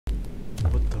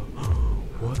What the?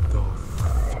 What the?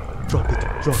 Drop it!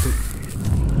 Drop it!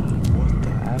 What the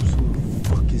absolute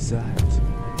fuck is that?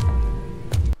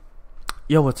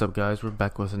 Yo, what's up, guys? We're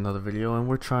back with another video, and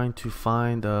we're trying to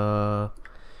find a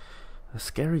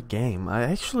scary game. I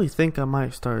actually think I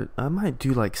might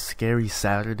do like scary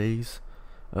Saturdays.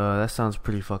 That sounds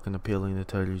pretty fucking appealing, to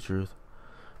tell you the truth.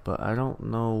 But I don't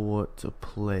know what to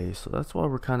play, so that's why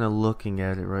we're kind of looking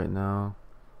at it right now.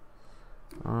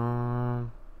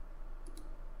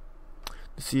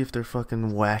 To see if they're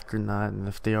fucking whack or not, and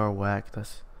if they are whack,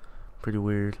 that's pretty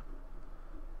weird.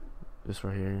 This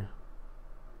right here.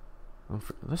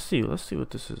 Let's see what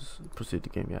this is. Proceed the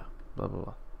game, yeah. Blah blah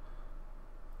blah.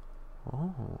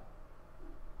 Oh.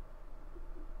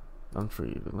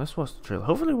 Unforgiving. Let's watch the trailer.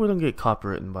 Hopefully we don't get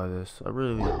copywritten by this. I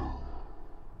really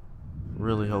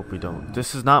hope we don't.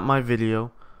 This is not my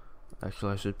video.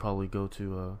 Actually, I should probably go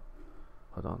to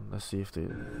hold on. Let's see if they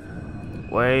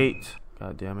wait.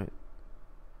 God damn it.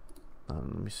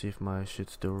 Let me see if my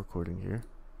shit's still recording here.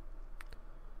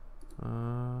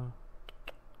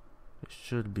 It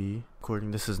should be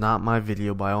recording. This is not my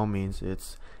video by all means.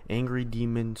 It's Angry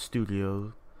Demon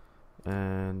Studio,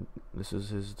 and this is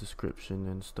his description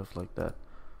and stuff like that.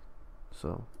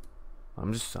 So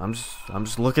I'm just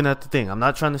looking at the thing. I'm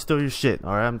not trying to steal your shit,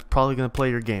 alright? I'm probably gonna play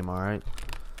your game, alright?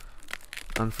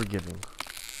 Unforgiving.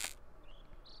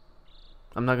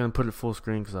 I'm not gonna put it full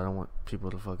screen because I don't want people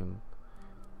to fucking...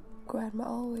 Grandma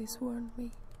always warned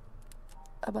me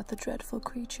about the dreadful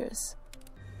creatures.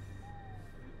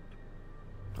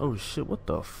 Oh shit, what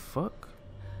the fuck?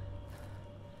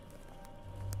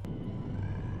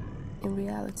 In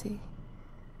reality,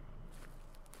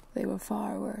 they were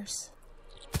far worse.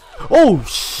 Oh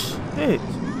shit!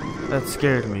 That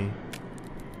scared me.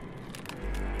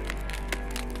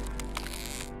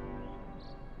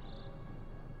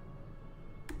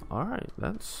 Alright,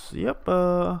 that's... Yep,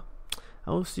 I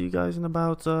will see you guys in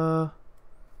about,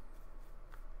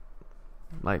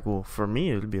 like, well, for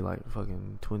me, it'd be like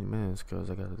fucking 20 minutes because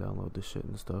I gotta download this shit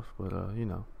and stuff. But, you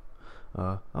know,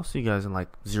 I'll see you guys in like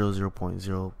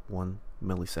 0.01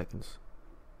 milliseconds.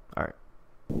 Alright.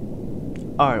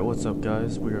 Alright, what's up,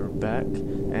 guys? We are back,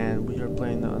 and we are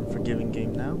playing the Unforgiving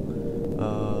game now.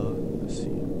 Let's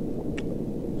see.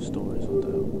 Stories, what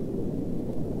the hell?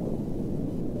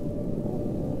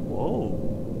 Whoa.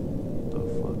 The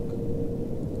fuck?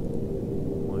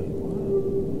 Wait, what?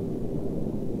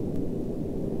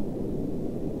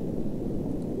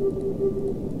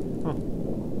 Huh.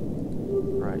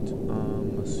 Right,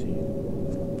 let's see.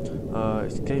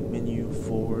 Escape menu,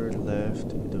 forward, left,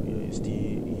 WASD,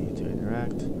 E to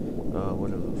interact,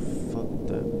 whatever the fuck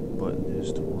that button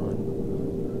is to run,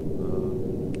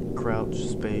 crouch,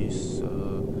 space,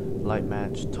 light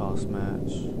match, toss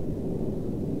match.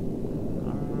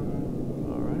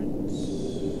 Alright.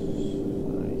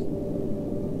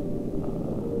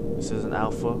 This is an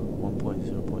alpha,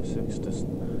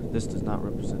 1.0.6. This does not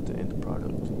represent the end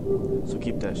product, so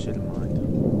keep that shit in mind.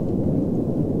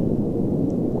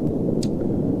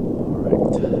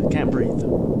 Alright, can't breathe.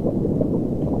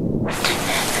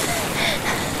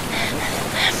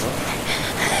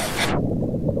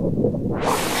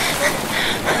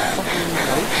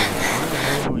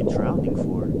 What are we drowning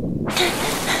for?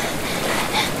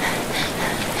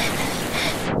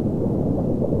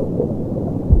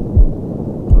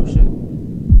 Oh shit.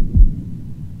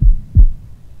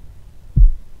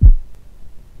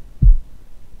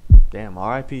 Damn,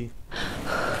 R.I.P.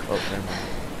 Oh, never mind.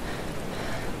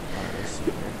 Alright, let's see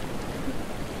here.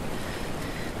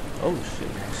 Oh shit,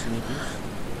 more sneakers.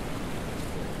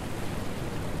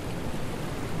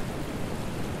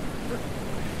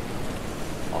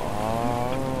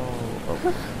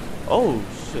 Oh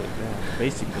shit, damn.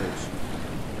 Basic glitch.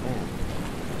 Oh,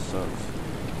 that sucks.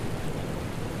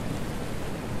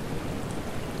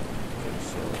 Okay,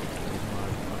 so here's my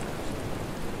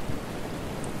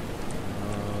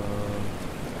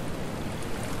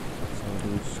so do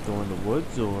we just go in the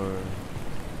woods, or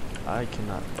I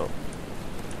cannot...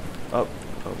 Oh,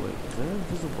 wait, is that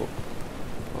invisible?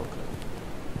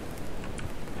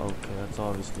 Okay, that's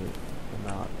obviously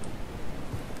not.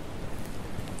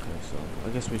 Okay, so I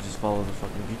guess we just follow the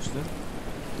fucking beach then.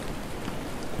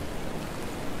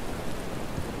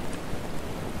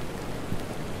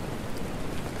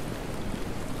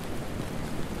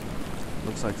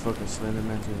 Looks like fucking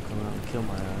Slenderman's gonna come out and kill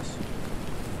my ass.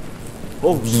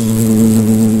 Oh shit!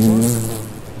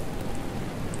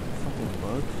 Fucking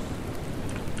bugs.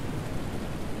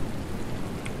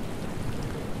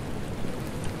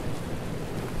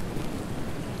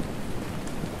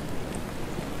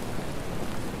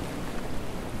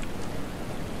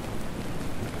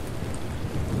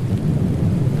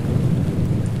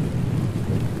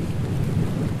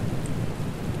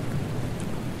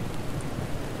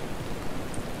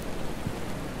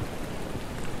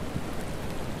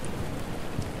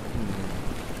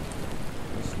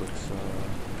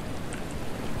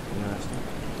 interesting.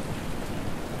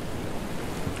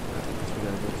 We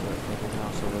gotta go to that fucking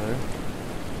house over there.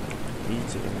 E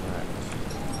to interact.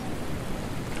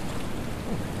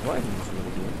 Oh, lighting is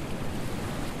really good.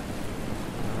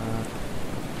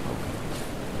 Okay.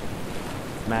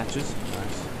 Matches,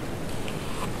 nice.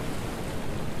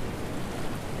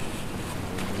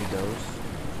 Need those.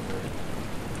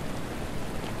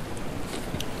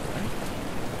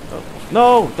 Oh.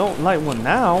 No, don't light one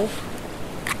now.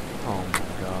 Oh my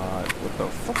god, what the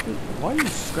fuck? Why are you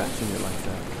scratching it like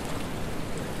that?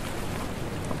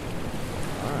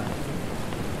 Alright.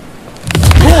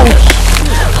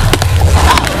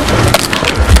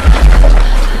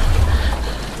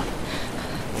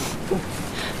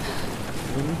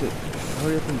 We need to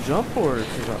hurry up and jump, or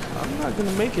cause I'm not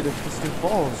gonna make it if this thing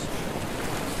falls.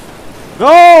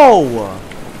 Go!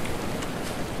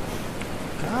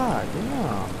 God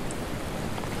damn.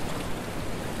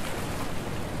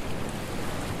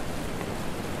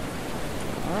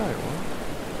 Alright, well.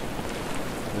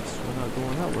 Guess we're not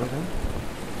going that way then.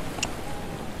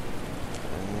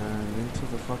 And into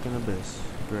the fucking abyss.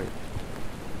 Great.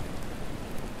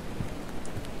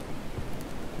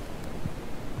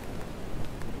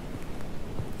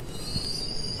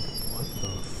 What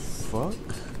the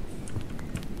fuck?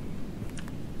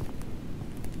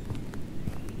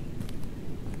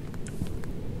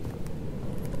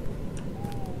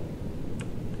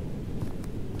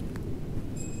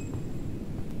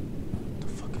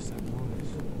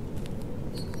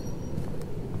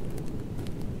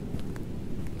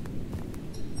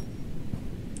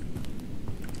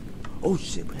 Oh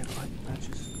shit, we have light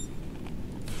matches.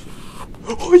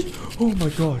 Oh my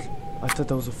god. I thought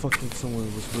that was a fucking someone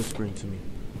was whispering to me.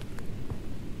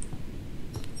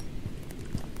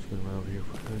 Just gonna run over here.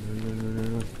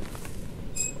 No.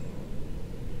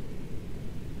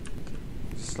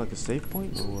 Is this like a save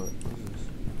point or what? What is this?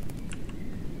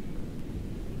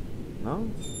 No?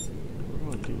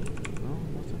 What do I do? No,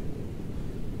 nothing.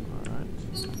 Alright.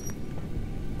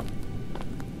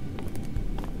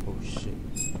 Oh shit.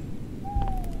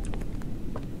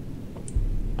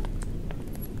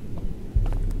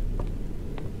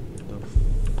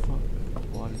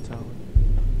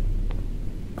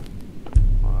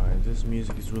 This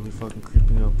music is really fucking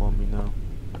creeping up on me now.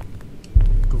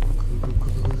 Go.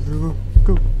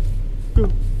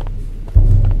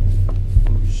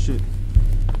 Oh shit.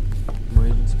 Am I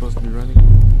even supposed to be running?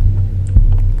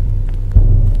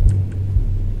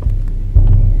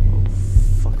 Oh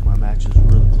fuck, my match is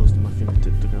really close to my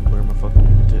fingertip. They're gonna burn my fucking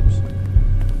fingertips.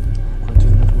 Run to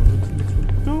the next one.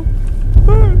 Go.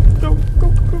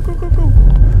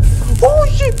 Oh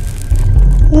shit!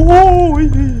 Oh,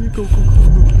 hey, go.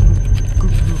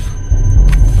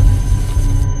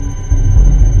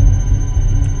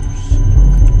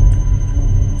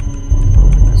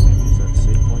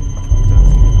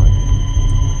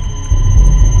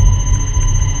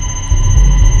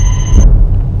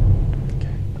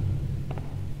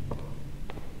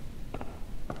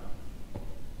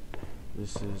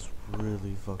 This is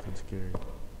really fucking scary.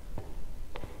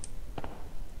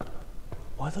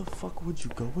 Why the fuck would you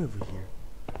go over here?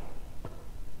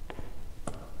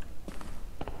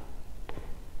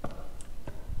 Oh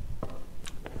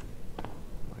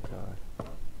my god.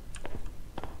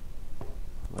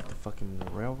 Like the fucking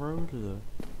railroad, or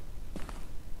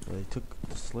where they took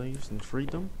the slaves and freed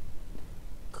them?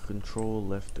 Control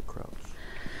left to crouch.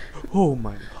 Oh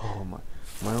my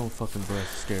own fucking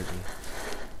breath scared me.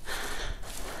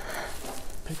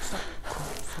 Stop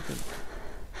fucking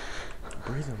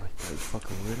breathing like that, you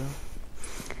fucking weirdo.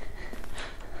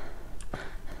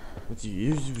 It's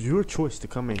your choice to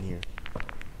come in here.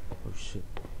 Oh shit.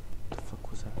 What the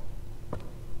fuck was that?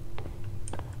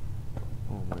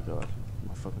 Oh my god.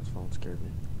 My fucking phone scared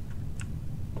me.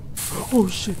 Oh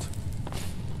shit!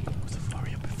 What the fuck?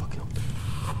 Hurry up and fucking up.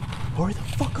 Hurry the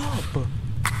fuck up!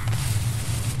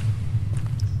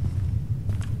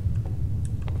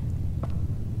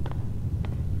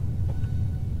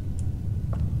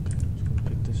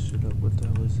 What the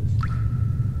hell is this?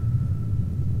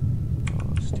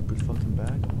 Oh, stupid fucking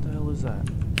bag. What the hell is that?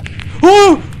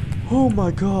 Oh! Oh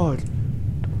my god!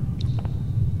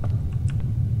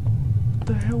 What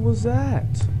the hell was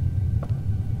that?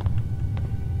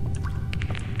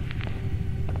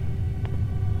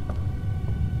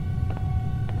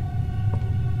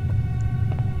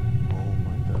 Oh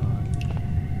my god.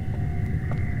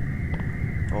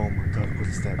 Oh my god, what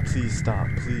is that? Please stop.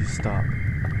 Please stop.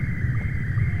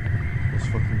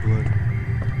 Fucking blood.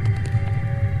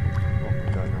 Oh my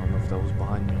god, I don't know if that was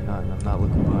behind me or not, and I'm not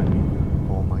looking behind me.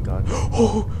 Oh my god.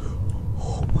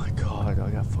 Oh my god, I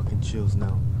got fucking chills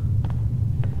now.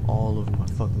 all over my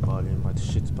fucking body, and my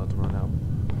shit's about to run out.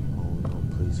 Oh no,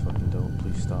 please fucking don't.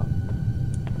 Please stop.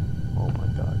 Oh my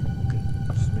god. Okay,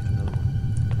 just make another one.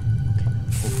 Okay.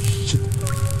 Oh shit.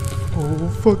 Oh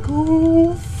fuck.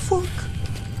 Oh fuck.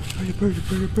 Hurry up, hurry up,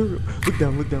 hurry up, hurry up. Look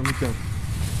down, look down, look down.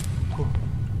 Oh,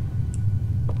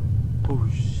 oh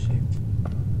shit.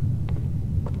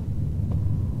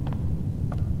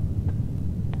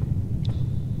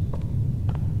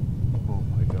 Oh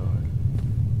my god.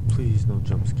 Please, no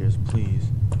jump scares,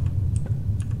 please.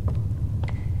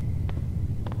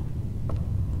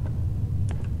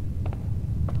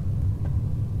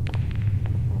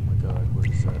 Oh my god, what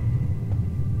is that?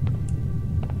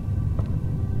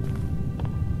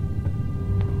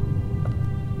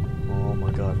 Oh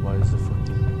my god, why is the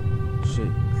fucking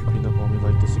shit creeping up on me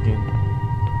like this again?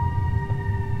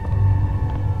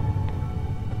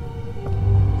 Oh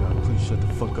my god, please shut the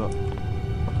fuck up.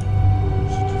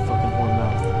 Shut your fucking horn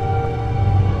mouth.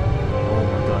 Oh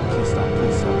my god, please stop,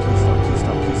 please stop, please stop, please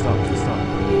stop, please stop, please stop,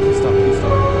 please stop, please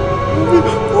stop.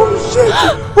 Oh shit!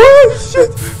 Oh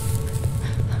shit!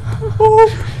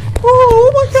 Oh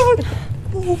my god!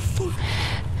 Oh fuck!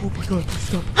 Oh my god, please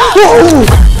stop.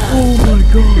 Oh my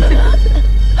god!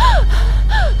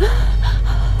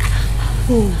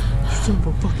 Oh, you son of a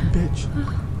fucking bitch.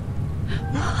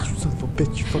 You son of a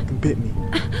bitch, you fucking bit me.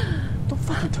 Don't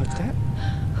fucking touch that.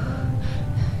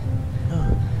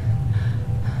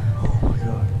 Oh my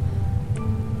god.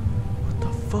 What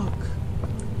the fuck?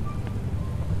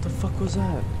 What the fuck was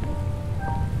that?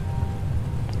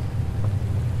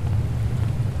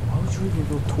 Why would you even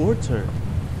go towards her?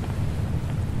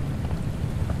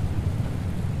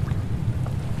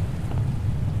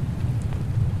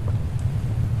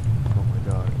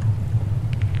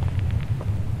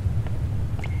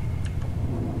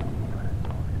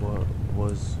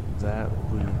 Was that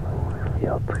real?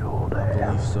 I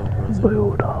believe so, brother.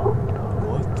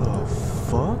 What the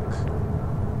fuck?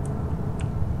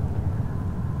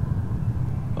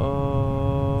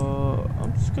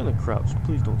 I'm just gonna crouch.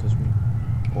 Please don't touch me.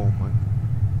 Oh my.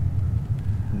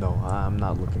 No, I'm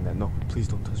not looking at. No, please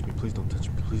don't touch me. Please don't touch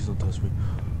me. Please don't touch me.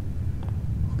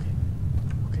 Okay.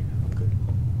 Okay, I'm good.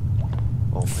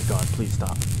 Oh my god, please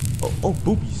stop. Oh,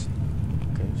 boobies.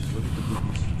 Okay, just look at the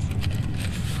boobies.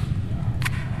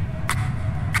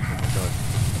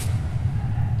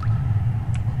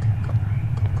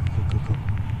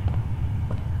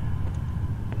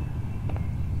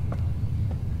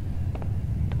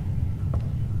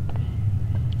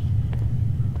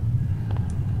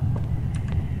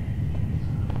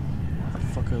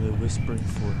 What are they whispering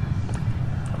for?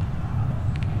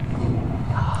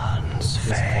 Hans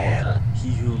fel. He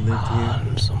who lived here,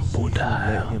 Han som he who bodde let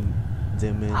här.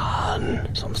 them in, Han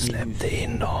som släppte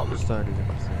in dem. started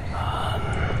everything. Han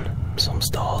som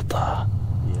startade.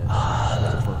 Yes, shut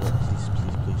the fuck up.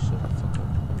 Please shut the fuck up.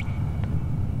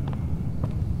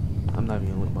 I'm not even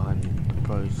gonna look behind me. I'm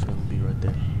probably just gonna be right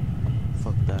there.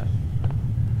 Fuck that.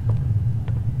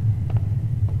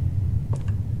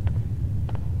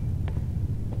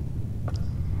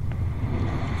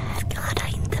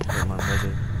 Come on,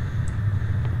 brother.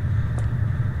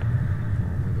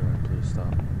 Oh my god, please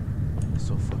stop. It's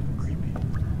so fucking creepy.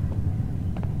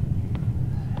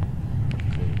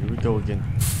 Okay, here we go again.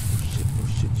 Oh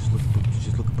shit, just look at boobs,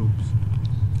 just look at boobs.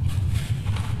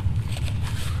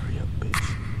 Hurry up, bitch.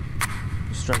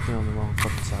 You struck me on the wrong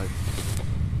fucking side.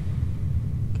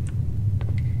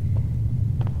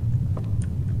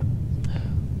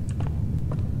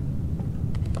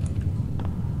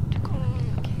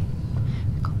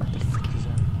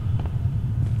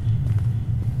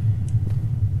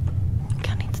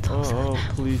 Oh,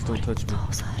 please don't touch me.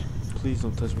 Please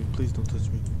don't touch me. Please don't touch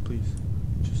me. Please.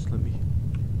 Just let me.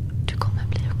 Du kommer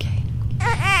bli okej.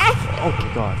 Oh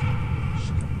my god.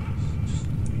 Shut up, please.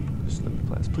 Just let me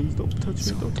pass. Please don't touch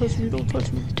me. Don't touch me. Don't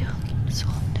touch me.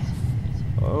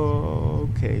 Oh,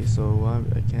 okay. So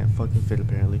I can't fucking fit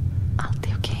apparently. Allt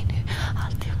är okej nu.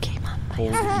 Allt är okej,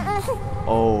 mamma.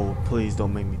 Oh, please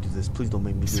don't make me do this. Please don't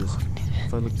make me do this.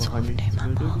 If I look behind me, is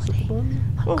gonna do this up above me?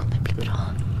 Oh, good.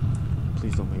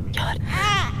 Please don't make me. Oh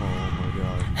my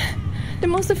god. Det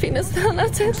måste finnas ett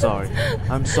annat sätt. I'm sorry.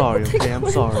 I'm sorry, okay? I'm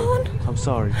sorry. I'm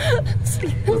sorry.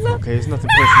 Look, okay, it's nothing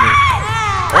personal.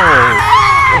 Oh!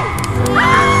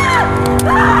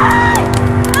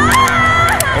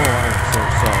 Oh, I'm so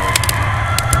sorry.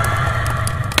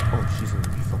 Oh, she's gonna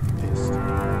be fucking pissed.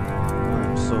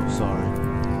 I'm so sorry.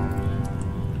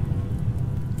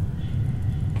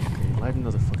 Okay, light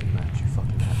another fucking match, you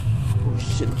fucking hat. Oh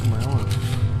shit, look at my arm.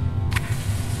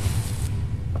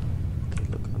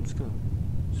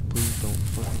 Please don't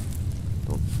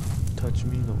touch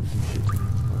me, don't do shit to me.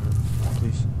 Alright,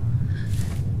 please.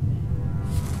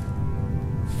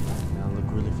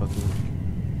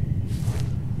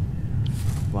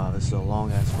 is a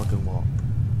long ass fucking walk.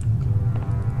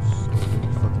 So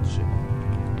fucking shit.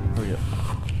 Hurry up.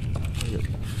 Hurry up.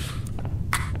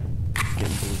 Get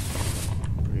bullied.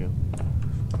 Hurry up.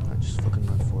 Alright, just fucking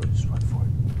run for it. Just run for it.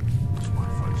 Just run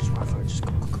for it. Just run for it. Just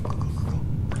go, go, go, go, go, go, go.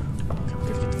 Okay, we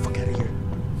gotta get the fuck out of here.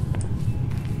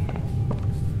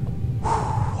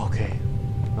 Whew, okay.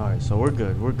 Alright, so we're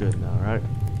good. We're good now, right?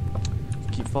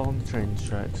 Keep following the train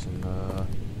tracks and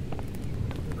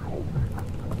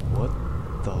what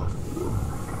the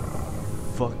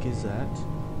fuck is that?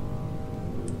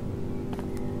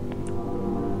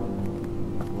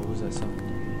 What was that sound?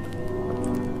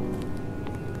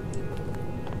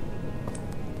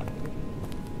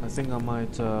 I think I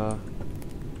might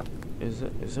is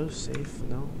there a safe?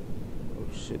 No? Oh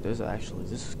shit, this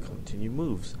is continue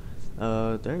moves.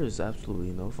 There is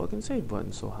absolutely no fucking save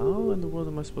button, so how in the world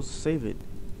am I supposed to save it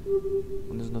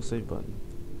when there's no save button?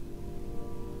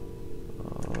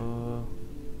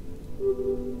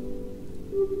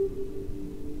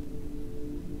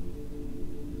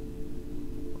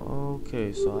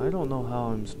 Okay, so I don't know how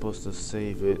I'm supposed to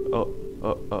save it. Oh.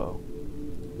 Okay,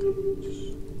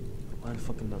 just find a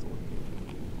fucking another one.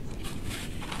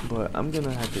 But I'm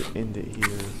gonna have to end it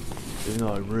here, even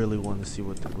though I really want to see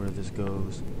where this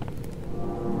goes.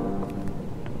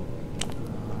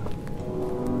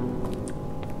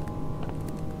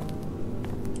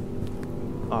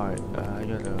 Alright, I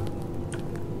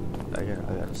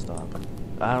gotta stop.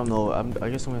 I don't know. I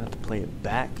guess I'm gonna have to play it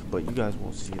back, but you guys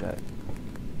won't see that.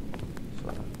 So,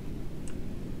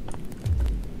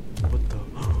 what the?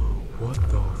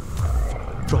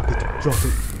 Drop it! Drop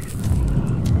it!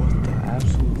 What the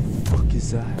absolute fuck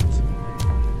is that?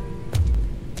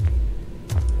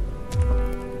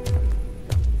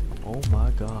 Oh my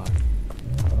god!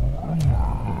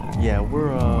 Yeah,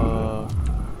 we're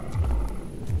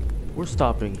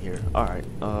stopping here. Alright,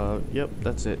 yep,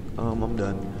 that's it. I'm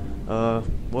done.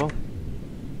 Well,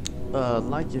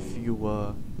 like if you,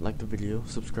 like the video,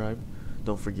 subscribe,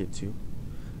 don't forget to,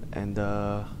 and,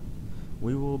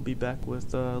 we will be back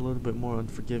with, a little bit more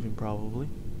Unforgiving, probably,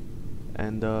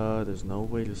 and, there's no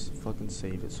way to fucking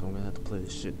save it, so I'm gonna have to play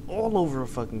this shit all over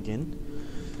fucking again,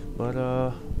 but,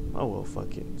 oh well,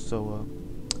 fuck it. So,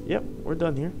 yep, we're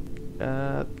done here.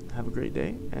 Have a great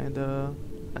day, and, I'll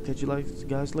catch you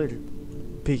guys later.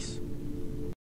 Peace.